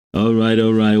All right,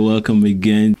 welcome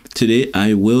again. Today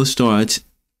I will start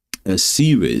a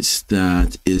series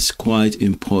that is quite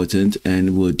important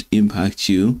and would impact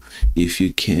you if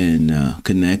you can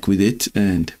connect with it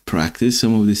and practice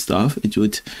some of this stuff. It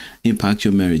would impact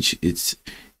your marriage. It's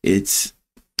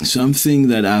something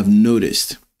that I've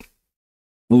noticed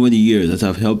over the years that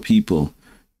I've helped people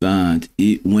that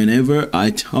whenever I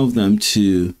tell them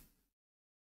to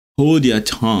hold their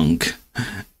tongue,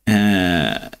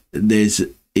 there's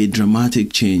a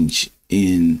dramatic change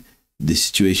in the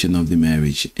situation of the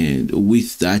marriage, and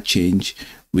with that change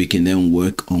we can then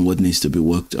work on what needs to be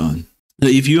worked on. So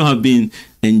if you have been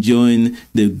enjoying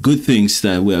the good things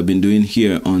that we have been doing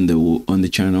here on the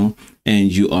channel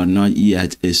and you are not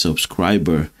yet a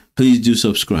subscriber, please do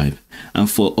subscribe.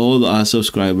 And for all our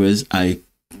subscribers, I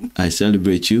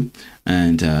celebrate you.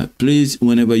 And please,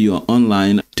 whenever you are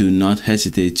online, do not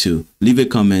hesitate to leave a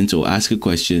comment or ask a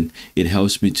question. It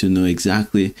helps me to know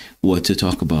exactly what to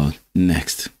talk about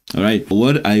next. All right.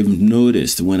 What I've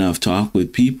noticed when I've talked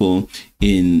with people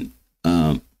in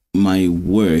my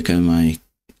work and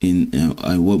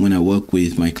when I work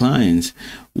with my clients,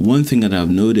 one thing that I've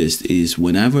noticed is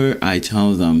whenever I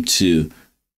tell them to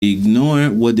ignore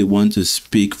what they want to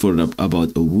speak for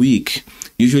about a week,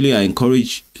 usually I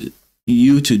encourage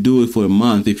you to do it for a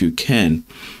month if you can,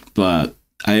 but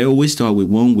I always start with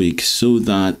 1 week so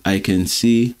that I can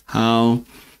see how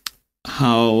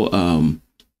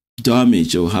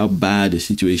damaged or how bad the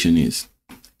situation is.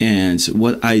 And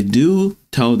what I do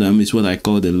tell them is what I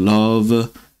call the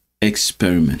love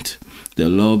experiment. The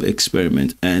love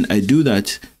experiment. And I do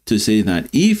that to say that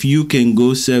if you can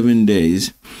go 7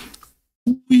 days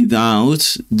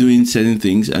without doing certain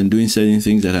things and doing certain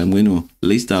things that I'm going to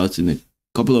list out in a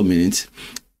couple of minutes,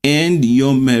 and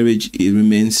your marriage, it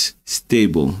remains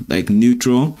stable, like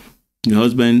neutral, your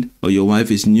husband or your wife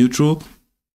is neutral,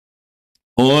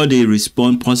 or they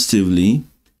respond positively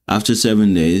after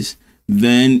 7 days,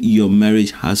 then your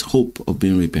marriage has hope of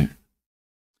being repaired.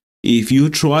 If you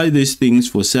try these things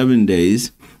for 7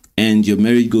 days and your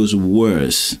marriage goes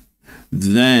worse,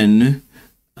 then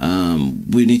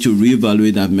we need to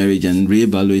reevaluate that marriage and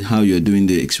reevaluate how you're doing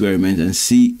the experiment and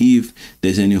see if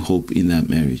there's any hope in that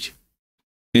marriage.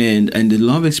 And the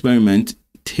love experiment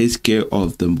takes care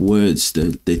of the words,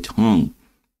 the tongue.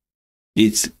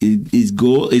 Its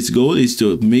goal is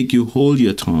to make you hold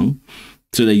your tongue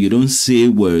so that you don't say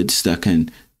words that can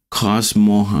cause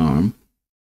more harm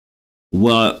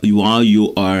while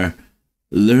you are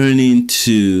learning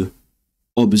to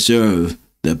observe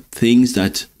the things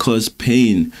that cause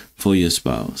pain for your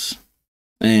spouse.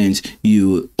 And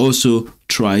you also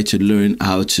try to learn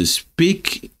how to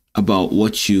speak about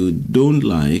what you don't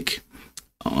like,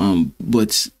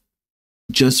 but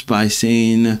just by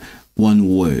saying one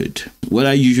word. What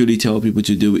I usually tell people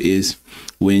to do is,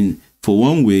 for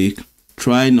 1 week,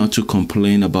 try not to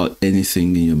complain about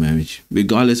anything in your marriage,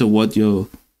 regardless of what your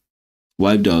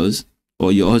wife does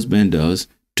or your husband does.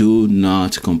 Do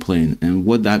not complain. And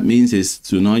what that means is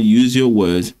to not use your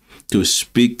words to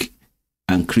speak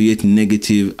and create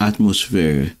negative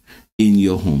atmosphere in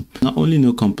your home. Not only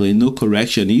no complaint, no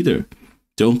correction either.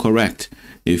 Don't correct.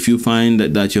 If you find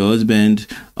that your husband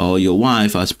or your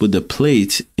wife has put the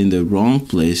plate in the wrong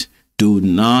place, do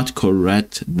not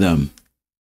correct them.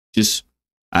 Just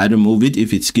either move it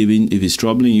if it's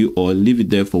troubling you, or leave it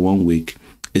there for 1 week.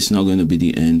 It's not going to be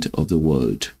the end of the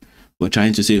world. We're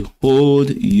trying to say, hold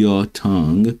your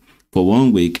tongue for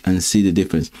 1 week and see the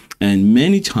difference. And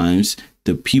many times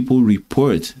the people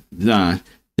report that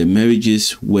the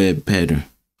marriages were better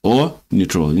or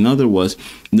neutral. In other words,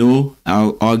 no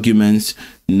arguments,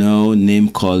 no name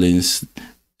callings,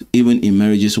 even in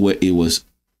marriages where it was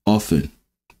often.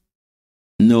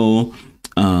 No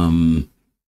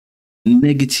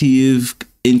negative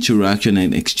interaction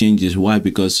and exchanges. Why?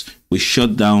 Because we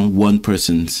shut down one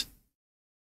person's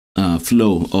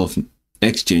flow of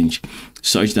exchange,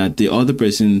 such that the other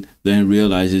person then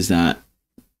realizes that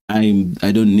I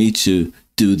don't need to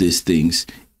do these things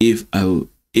if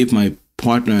my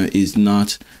partner is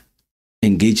not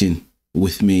engaging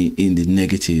with me in the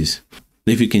negatives.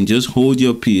 If you can just hold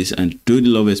your peace and do the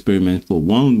love experiment for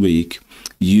 1 week,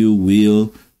 you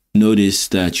will notice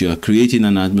that you are creating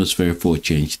an atmosphere for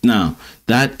change. Now,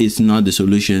 that is not the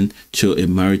solution to a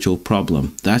marital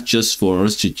problem. That's just for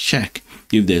us to check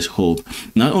if there's hope.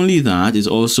 Not only that, it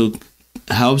also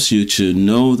helps you to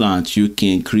know that you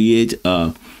can create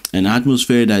an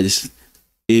atmosphere that is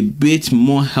a bit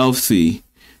more healthy,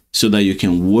 so that you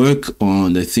can work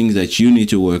on the things that you need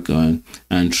to work on,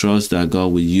 and trust that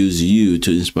God will use you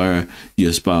to inspire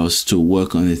your spouse to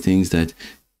work on the things that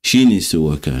she needs to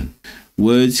work on.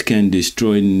 Words can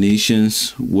destroy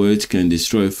nations. Words can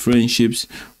destroy friendships.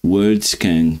 Words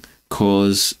can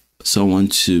cause someone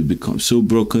to become so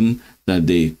broken that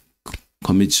they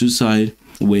commit suicide.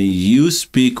 When you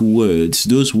speak words,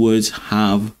 those words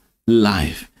have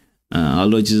life. Our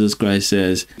Lord Jesus Christ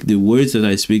says, the words that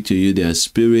I speak to you, they are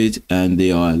spirit and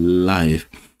they are life.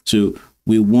 So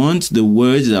we want the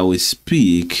words that we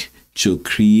speak to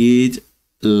create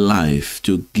life,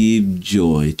 to give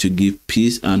joy, to give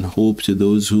peace and hope to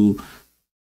those who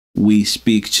we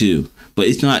speak to. But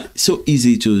it's not so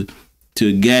easy to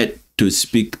get to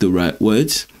speak the right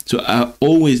words. So I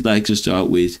always like to start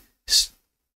with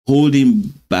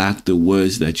holding back the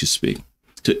words that you speak.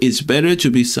 So it's better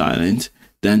to be silent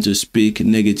than to speak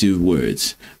negative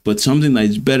words. But something that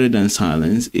is better than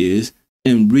silence is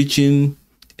enriching,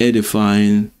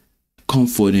 edifying,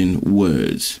 comforting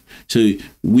words. So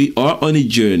we are on a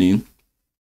journey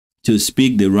to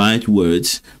speak the right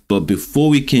words, but before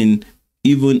we can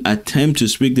even attempt to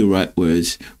speak the right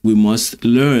words, we must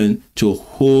learn to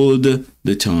hold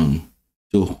the tongue.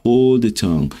 To hold the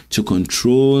tongue, to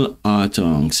control our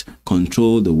tongues,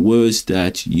 control the words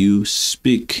that you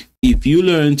speak. If you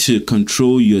learn to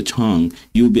control your tongue,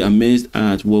 you'll be amazed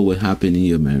at what will happen in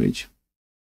your marriage.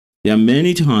 There are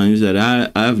many times that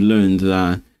I've learned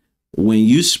that when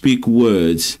you speak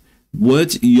words,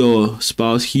 what your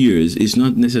spouse hears is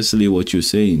not necessarily what you're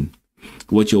saying.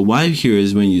 What your wife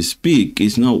hears when you speak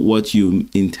is not what you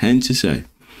intend to say.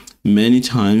 Many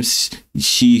times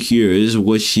she hears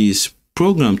what she's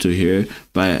programmed to hear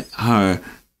by her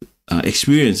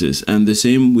experiences, and the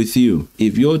same with you.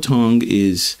 If your tongue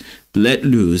is let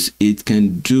loose, it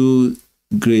can do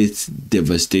great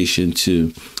devastation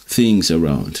to things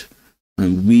around.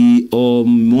 And we all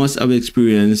must have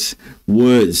experienced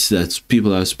words that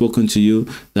people have spoken to you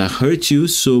that hurt you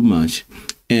so much,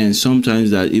 and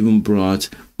sometimes that even brought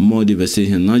more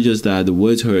devastation. Not just that the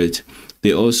words hurt,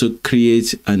 they also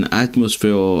create an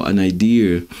atmosphere or an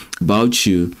idea about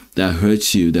you that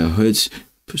hurts you, that hurts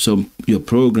your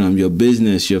program, your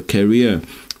business, your career.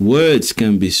 Words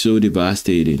can be so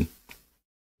devastating.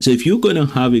 So if you're going to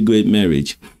have a great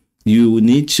marriage, you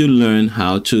need to learn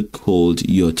how to hold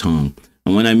your tongue.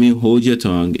 And when I mean hold your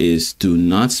tongue is do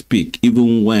not speak,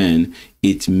 even when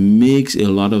it makes a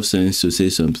lot of sense to say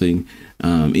something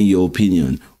in your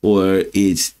opinion, or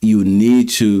you need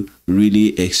to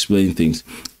really explain things.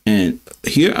 And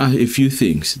here are a few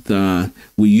things that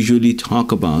we usually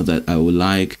talk about that I would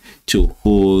like to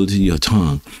hold your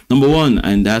tongue. Number one,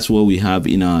 and that's what we have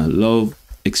in our love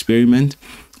experiment.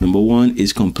 Number one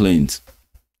is complaints.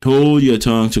 Hold your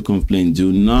tongue to complain.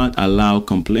 Do not allow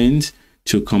complaints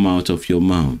to come out of your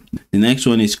mouth. The next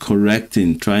one is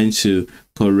correcting, trying to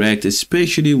correct,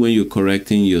 especially when you're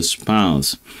correcting your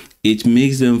spouse. It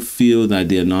makes them feel that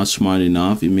they're not smart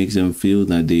enough. It makes them feel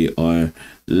that they are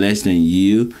less than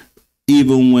you,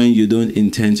 even when you don't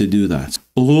intend to do that.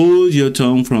 Hold your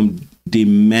tongue from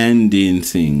demanding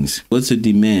things. What's a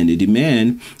demand? A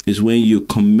demand is when you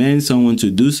command someone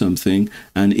to do something,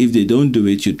 and if they don't do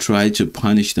it, you try to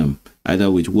punish them,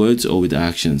 either with words or with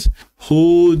actions.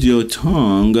 Hold your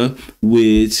tongue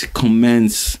with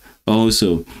commands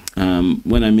also.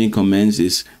 When I mean commands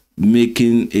is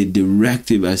making a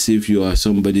directive as if you are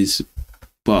somebody's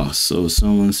boss or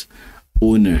someone's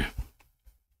owner.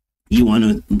 You want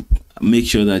to make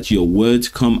sure that your words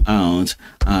come out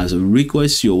as a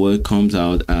request, your word comes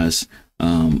out as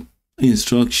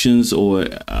instructions or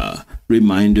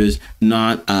reminders,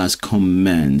 not as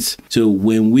commands. So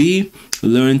when we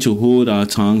learn to hold our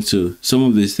tongue to some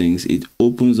of these things, it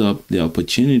opens up the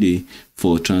opportunity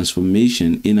for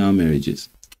transformation in our marriages.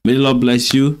 May the Lord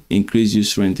bless you, increase you,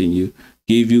 strengthen you,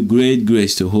 give you great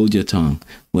grace to hold your tongue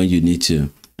when you need to,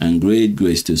 and great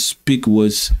grace to speak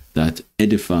words that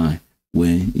edify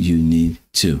when you need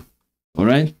to. All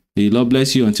right? May the Lord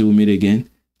bless you until we meet again.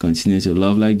 Continue to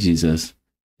love like Jesus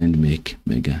and make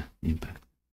mega impact.